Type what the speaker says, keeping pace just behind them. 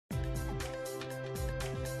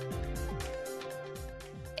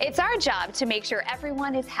It's our job to make sure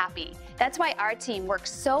everyone is happy. That's why our team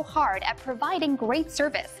works so hard at providing great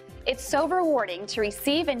service. It's so rewarding to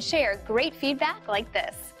receive and share great feedback like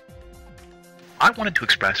this. I wanted to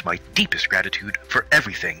express my deepest gratitude for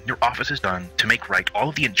everything your office has done to make right all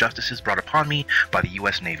of the injustices brought upon me by the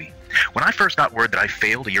U.S. Navy. When I first got word that I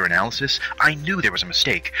failed a urinalysis, I knew there was a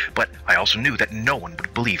mistake, but I also knew that no one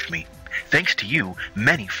would believe me. Thanks to you,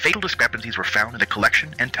 many fatal discrepancies were found in the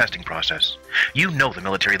collection and testing process. You know the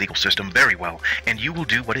military legal system very well, and you will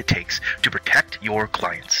do what it takes to protect your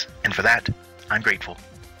clients. And for that, I'm grateful.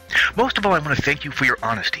 Most of all, I want to thank you for your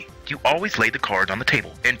honesty. You always laid the cards on the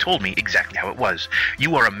table and told me exactly how it was.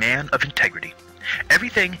 You are a man of integrity.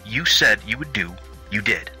 Everything you said you would do, you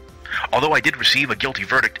did. Although I did receive a guilty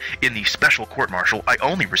verdict in the special court-martial, I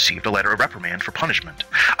only received a letter of reprimand for punishment.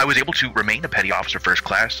 I was able to remain a petty officer first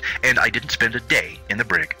class, and I didn't spend a day in the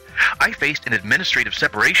brig. I faced an administrative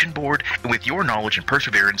separation board, and with your knowledge and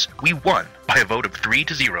perseverance, we won by a vote of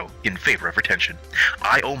 3-0 in favor of retention.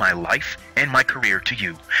 I owe my life and my career to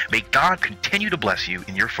you. May God continue to bless you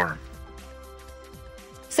in your firm.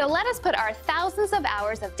 So let us put our thousands of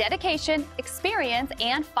hours of dedication, experience,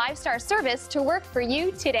 and 5-star service to work for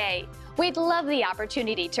you today. We'd love the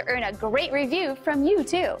opportunity to earn a great review from you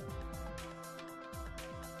too.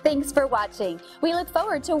 Thanks for watching. We look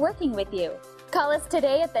forward to working with you. Call us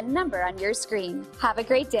today at the number on your screen. Have a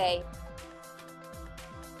great day.